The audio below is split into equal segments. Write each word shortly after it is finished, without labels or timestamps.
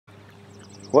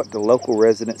What do local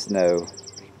residents know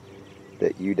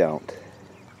that you don't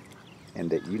and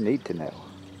that you need to know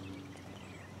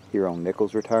here on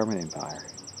Nichols Retirement Empire?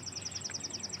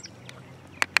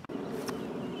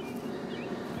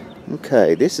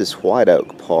 Okay, this is White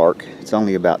Oak Park. It's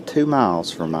only about 2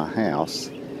 miles from my house.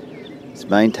 It's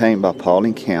maintained by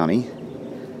Paulding County.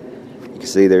 You can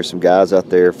see there's some guys out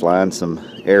there flying some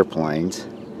airplanes.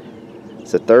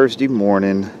 It's a Thursday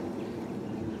morning.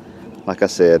 Like I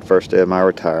said, first day of my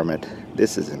retirement.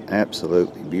 This is an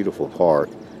absolutely beautiful park.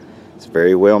 It's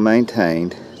very well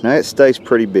maintained. Now it stays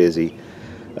pretty busy.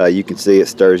 You can see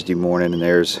it's Thursday morning and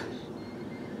there's,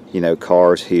 you know,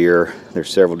 cars here. There's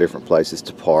several different places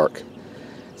to park.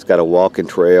 It's got a walking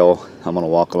trail. I'm going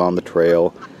to walk along the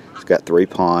trail. It's got 3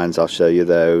 ponds. I'll show you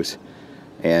those.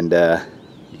 And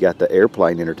you got the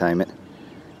airplane entertainment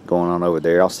going on over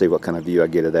there. I'll see what kind of view I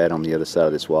get of that on the other side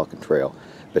of this walking trail.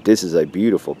 But this is a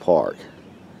beautiful park,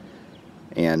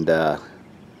 and the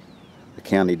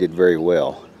county did very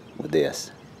well with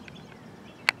this.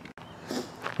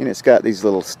 And it's got these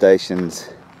little stations,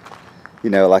 you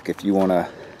know, like if you want to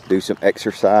do some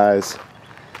exercise.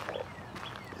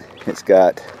 It's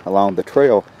got along the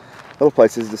trail little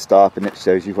places to stop, and it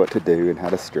shows you what to do and how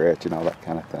to stretch and all that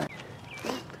kind of thing.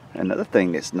 Another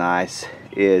thing that's nice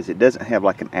is it doesn't have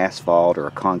like an asphalt or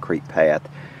a concrete path.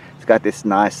 It's got this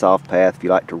nice soft path if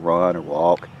you like to run or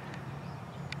walk.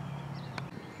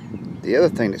 The other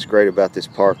thing that's great about this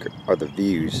park are the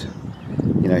views.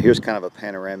 You know, here's kind of a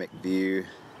panoramic view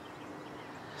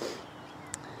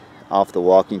off the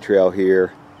walking trail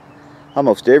here.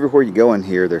 Almost everywhere you go in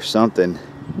here, there's something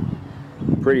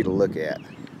pretty to look at.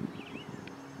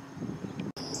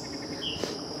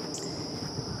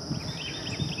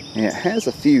 And it has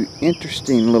a few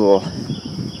interesting little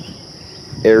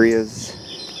areas.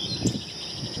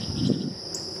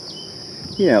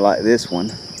 You know, like this one.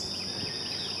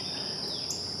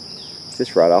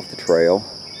 Just right off the trail.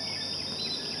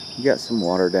 You got some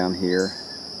water down here.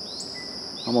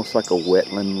 Almost like a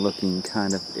wetland looking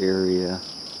kind of area.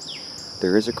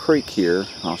 There is a creek here.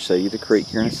 I'll show you the creek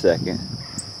here in a second.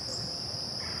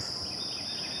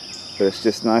 But it's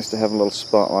just nice to have a little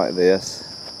spot like this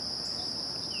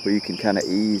where you can kind of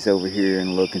ease over here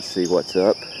and look and see what's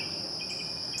up.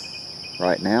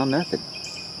 Right now, nothing.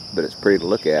 But it's pretty to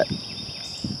look at.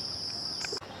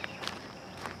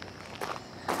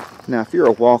 Now, if you're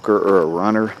a walker or a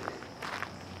runner,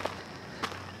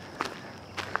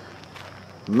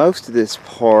 most of this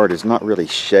part is not really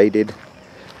shaded.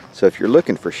 So if you're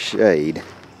looking for shade,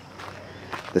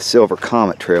 the Silver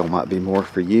Comet Trail might be more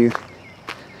for you.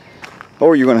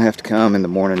 Or you're going to have to come in the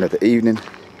morning or the evening.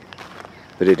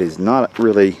 But it is not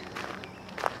really,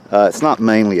 it's not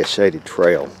mainly a shaded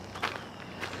trail.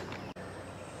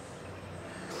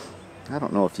 I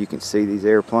don't know if you can see these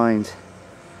airplanes,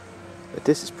 but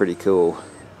this is pretty cool.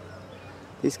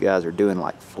 These guys are doing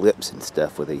like flips and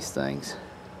stuff with these things.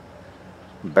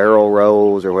 Barrel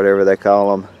rolls or whatever they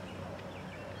call them.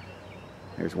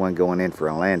 There's one going in for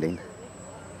a landing.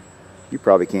 You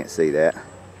probably can't see that.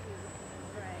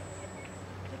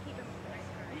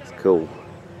 It's cool.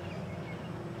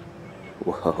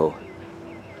 Whoa.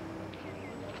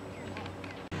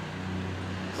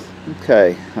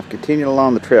 Okay, I've continued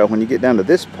along the trail. When you get down to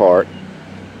this part,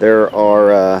 there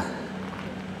are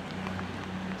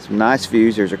some nice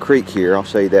views. There's a creek here. I'll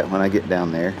show you that when I get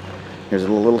down there. There's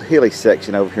a little hilly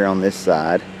section over here on this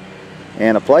side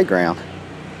and a playground.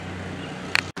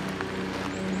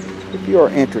 If you are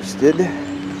interested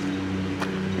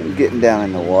in getting down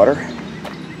in the water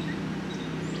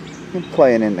and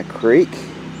playing in the creek,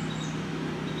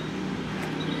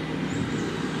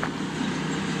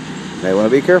 you may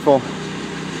want to be careful.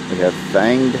 We have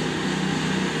fanged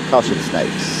caution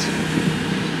snakes.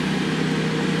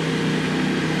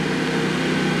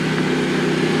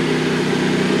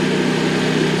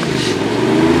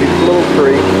 Beautiful little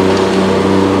creek.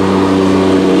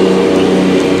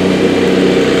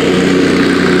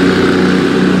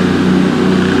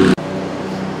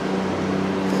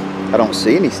 I don't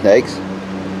see any snakes.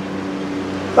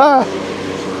 Ah!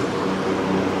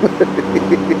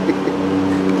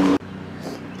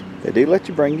 They do let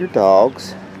you bring your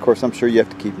dogs. Of course, I'm sure you have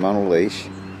to keep them on a leash.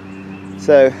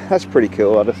 So that's pretty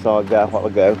cool. I just saw a guy a while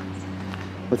ago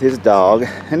with his dog,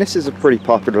 and this is a pretty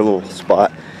popular little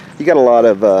spot. You got a lot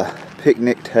of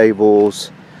picnic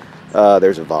tables.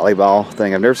 There's a volleyball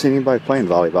thing. I've never seen anybody playing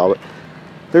volleyball, but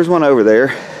there's one over there.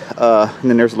 And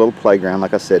then there's a little playground.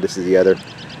 Like I said, this is the other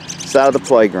side of the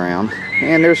playground,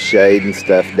 and there's shade and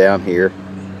stuff down here.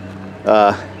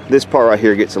 This part right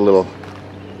here gets a little,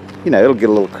 you know, it'll get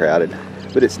a little crowded,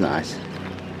 but it's nice.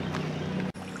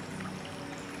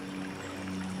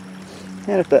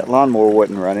 And if that lawnmower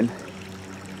wasn't running,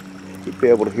 you'd be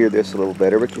able to hear this a little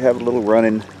better, but you have a little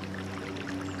running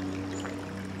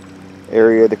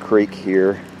area of the creek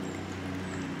here.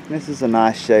 This is a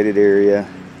nice shaded area.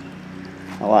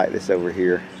 I like this over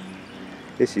here.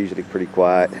 It's usually pretty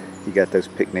quiet. You got those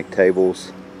picnic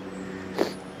tables.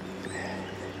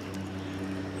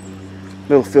 A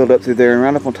little filled up through there, and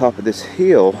right up on top of this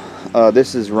hill,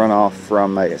 this is runoff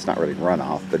from it's not really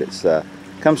runoff, but it's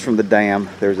comes from the dam.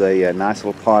 There's a nice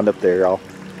little pond up there. I'll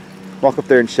walk up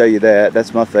there and show you that.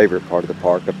 That's my favorite part of the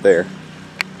park up there.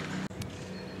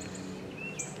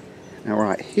 Now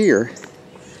right here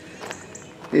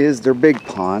is their big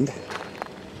pond.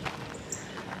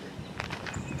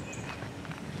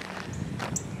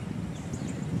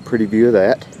 Pretty view of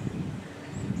that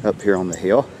up here on the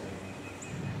hill.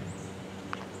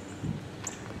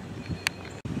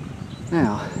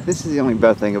 Now, this is the only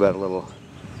bad thing about a little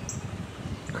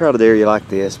crowded area like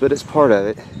this, but it's part of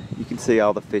it. You can see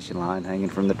all the fishing line hanging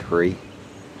from the tree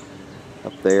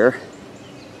up there.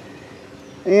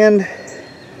 And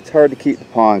it's hard to keep the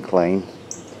pond clean.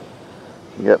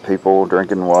 You got people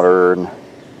drinking water and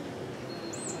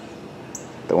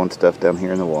throwing stuff down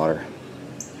here in the water.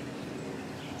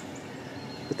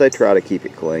 But they try to keep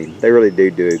it clean. They really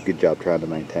do a good job trying to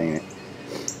maintain it.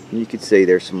 And you can see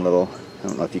there's some little, I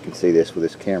don't know if you can see this with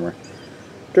this camera,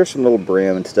 there's some little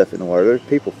brim and stuff in the water. There's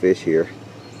people fish here.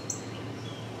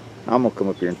 I'm gonna come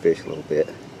up here and fish a little bit,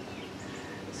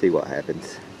 see what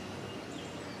happens.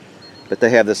 But they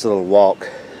have this little walk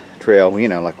trail, you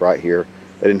know, like right here.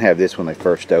 They didn't have this when they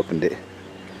first opened it,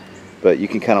 but you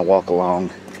can kind of walk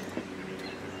along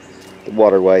the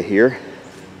waterway here.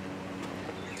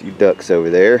 A few ducks over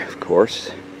there, of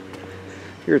course.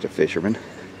 Here's a fisherman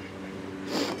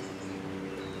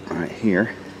right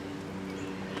here.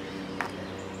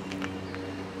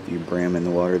 A few brim in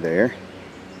the water there.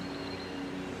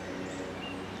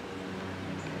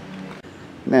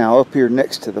 Now up here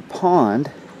next to the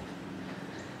pond,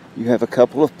 you have a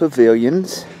couple of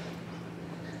pavilions,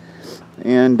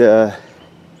 and I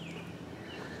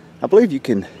believe you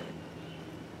can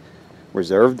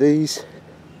reserve these.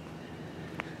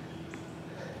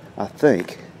 I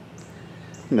think.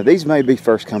 You know, these may be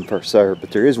first come first serve,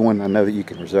 but there is one I know that you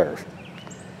can reserve.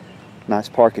 Nice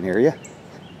parking area.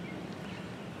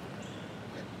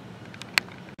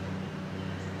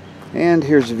 And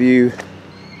here's a view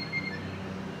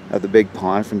of the big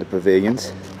pond from the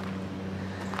pavilions.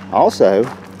 Also,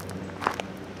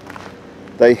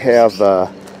 they have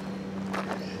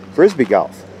frisbee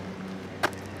golf.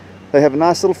 They have a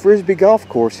nice little frisbee golf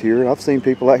course here. I've seen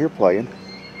people out here playing.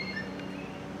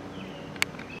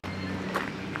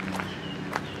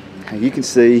 You can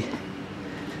see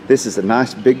this is a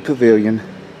nice big pavilion.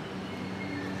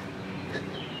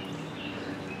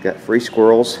 Got free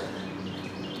squirrels.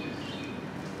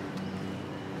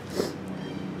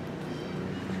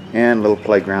 And a little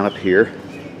playground up here.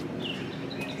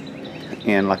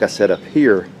 And like I said, up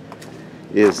here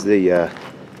is the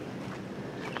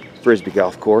frisbee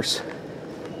golf course.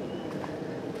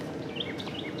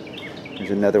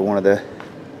 There's another one of the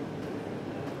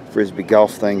frisbee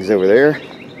golf things over there,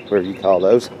 whatever you call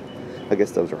those. I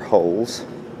guess those are holes.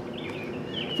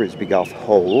 Frisbee golf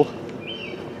hole.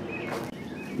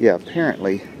 Yeah,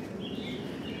 apparently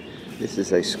this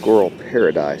is a squirrel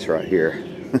paradise right here.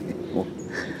 Well,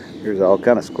 there's all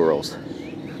kind of squirrels.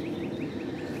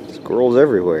 Squirrels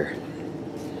everywhere.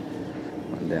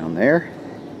 One down there.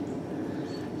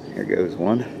 Here goes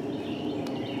one.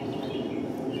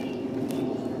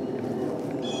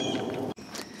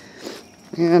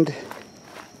 And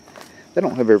they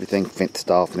don't have everything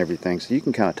fenced off and everything, so you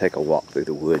can kind of take a walk through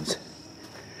the woods,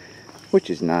 which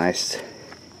is nice.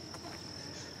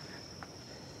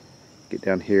 Get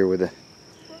down here with the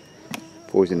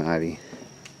poison ivy.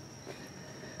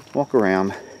 Walk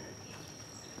around,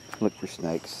 look for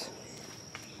snakes.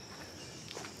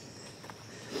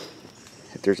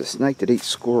 If there's a snake that eats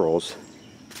squirrels,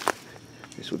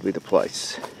 this would be the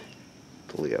place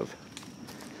to live.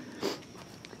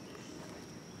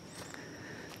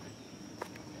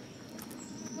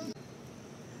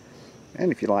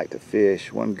 And if you like to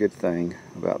fish, one good thing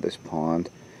about this pond,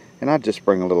 and I just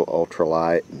bring a little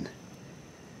ultralight and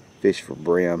fish for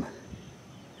brim.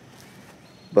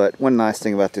 But one nice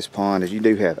thing about this pond is you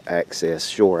do have access,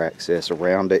 shore access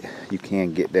around it. You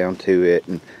can get down to it,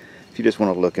 and if you just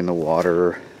want to look in the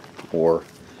water or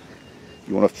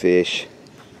you want to fish,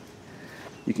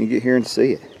 you can get here and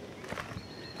see it.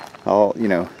 All, you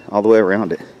know, all the way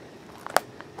around it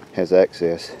has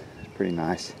access. It's pretty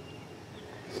nice.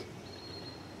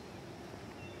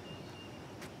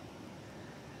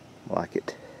 I like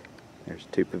it. There's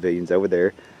 2 pavilions over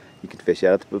there. You can fish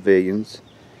out at the pavilions.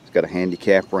 It's got a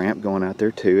handicap ramp going out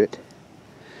there to it.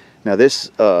 Now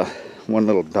this one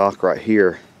little dock right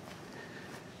here,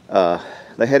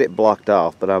 they had it blocked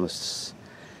off, but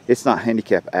it's not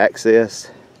handicap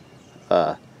access,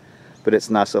 but it's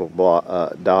a nice little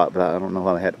dock, but I don't know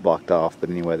why they had it blocked off, but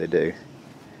anyway they do.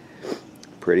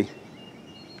 Pretty.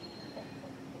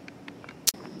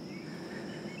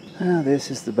 Now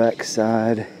this is the back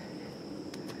side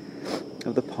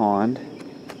of the pond.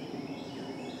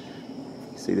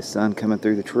 See the sun coming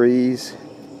through the trees.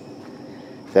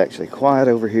 It's actually quiet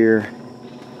over here,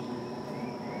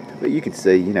 but you can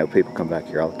see, you know, people come back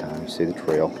here all the time. You see the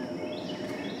trail.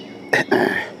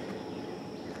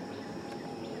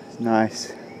 It's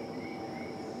nice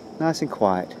and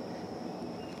quiet.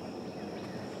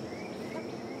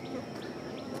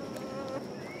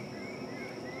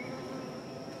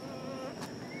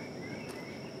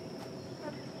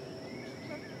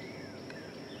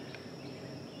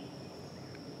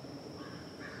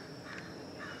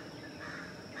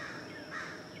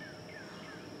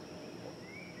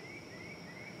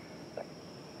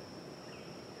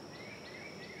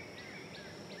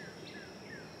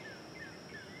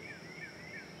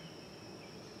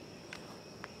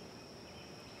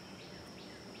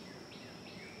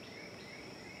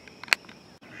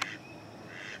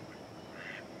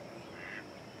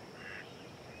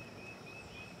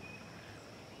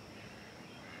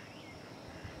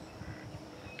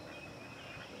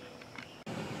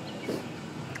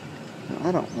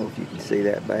 I don't know if you can see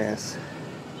that bass,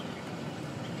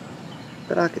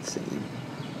 but I could see him.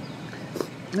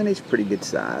 And he's pretty good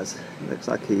size. Looks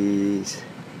like he's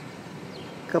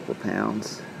a couple of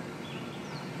pounds.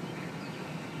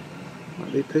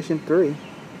 Might be pushing 3.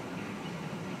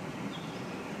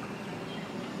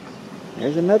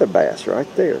 There's another bass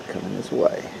right there coming this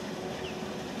way.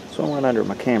 Swim right under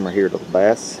my camera here, little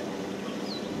bass.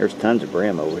 There's tons of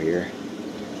brim over here.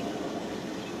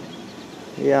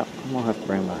 Yeah, I'm gonna have to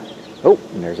bring my... Oh,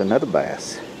 and there's another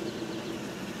bass.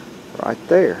 Right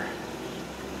there.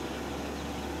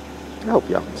 I hope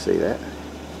y'all can see that.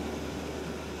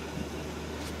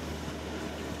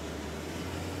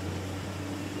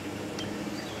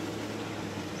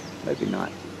 Maybe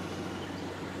not.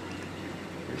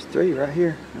 There's 3 right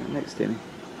here, right next to me.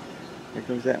 There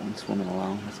goes that one swimming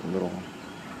along. That's a little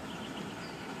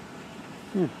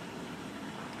one.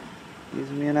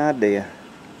 Gives me an idea.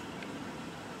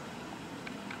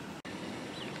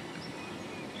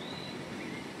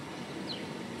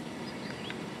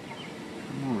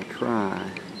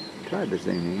 Try to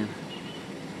zoom in.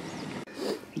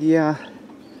 Yeah,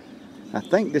 I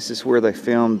think this is where they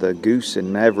filmed the Goose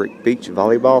and Maverick beach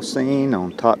volleyball scene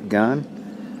on Top Gun.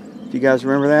 If you guys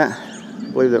remember that, I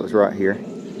believe that was right here.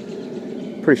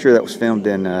 Pretty sure that was filmed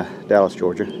in Dallas,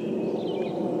 Georgia.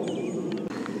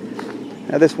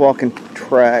 Now this walking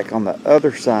track on the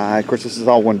other side, of course this is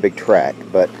all one big track,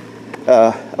 but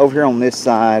over here on this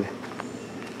side,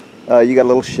 you got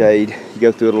a little shade. You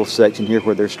go through a little section here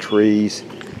where there's trees.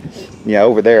 Yeah,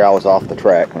 over there I was off the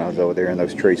track when I was over there in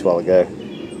those trees a while ago.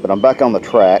 But I'm back on the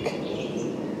track.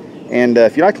 And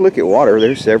if you like to look at water,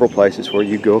 there's several places where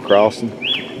you go across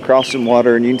some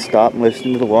water, and you can stop and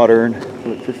listen to the water and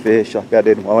look for fish like I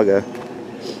did a while ago.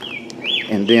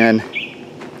 And then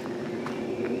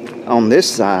on this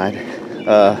side,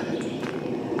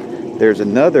 there's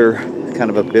another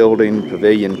kind of a building,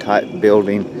 pavilion type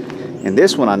building. And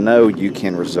this one I know you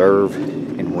can reserve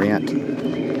and rent.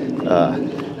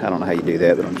 I don't know how you do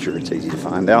that, but I'm sure it's easy to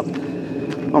find out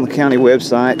on the county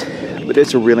website. But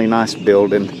it's a really nice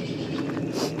building.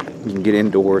 You can get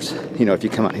indoors, you know, if you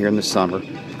come out here in the summer.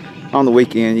 On the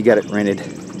weekend, you got it rented.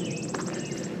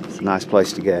 It's a nice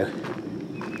place to go.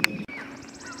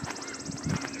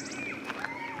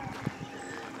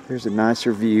 There's a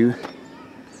nicer view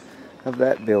of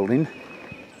that building.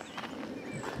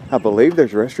 I believe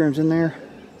there's restrooms in there.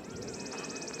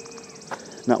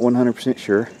 Not 100%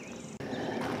 sure.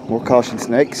 More caution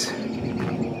snakes.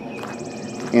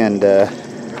 And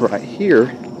right here,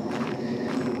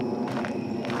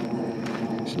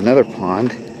 there's another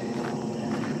pond.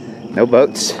 No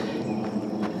boats.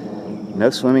 No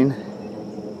swimming.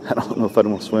 I don't know if I'd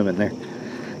want to swim in there.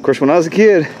 Of course, when I was a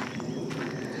kid,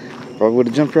 probably would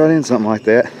have jumped right in something like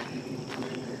that.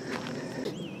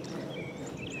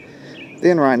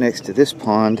 Then right next to this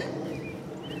pond,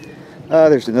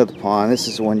 there's another pond. This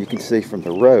is the one you can see from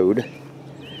the road.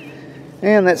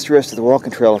 And that's the rest of the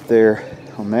walking trail up there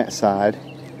on that side.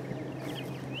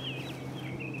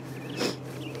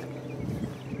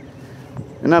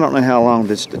 And I don't know how long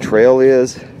the trail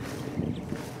is.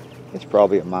 It's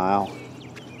probably a mile.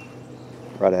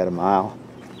 right at a mile.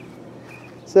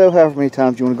 So however many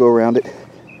times you want to go around it,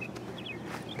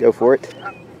 go for it.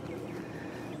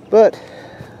 But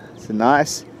it's a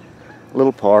nice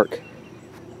little park,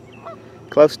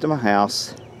 close to my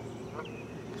house,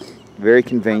 very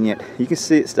convenient. You can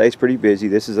see it stays pretty busy.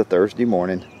 This is a Thursday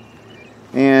morning,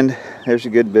 and there's a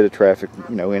good bit of traffic,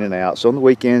 you know, in and out. So on the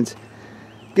weekends,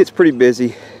 it gets pretty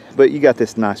busy, but you got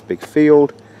this nice big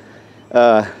field.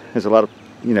 There's a lot of,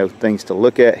 you know, things to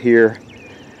look at here.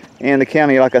 And the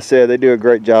county, like I said, they do a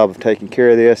great job of taking care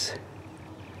of this.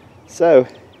 So,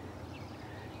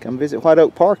 come visit White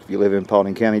Oak Park if you live in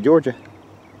Paulding County, Georgia.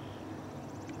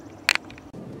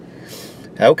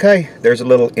 Okay, there's a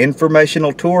little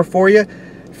informational tour for you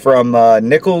from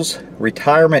Nichols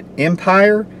Retirement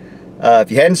Empire. If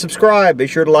you hadn't subscribed, be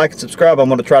sure to like and subscribe. I'm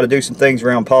going to try to do some things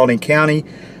around Paulding County.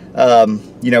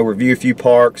 You know, review a few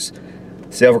parks,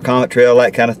 Silver Comet Trail,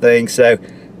 that kind of thing. So,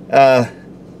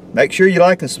 make sure you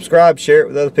like and subscribe, share it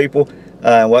with other people,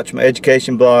 and watch my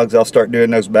education blogs. I'll start doing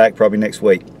those back probably next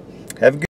week. Have a good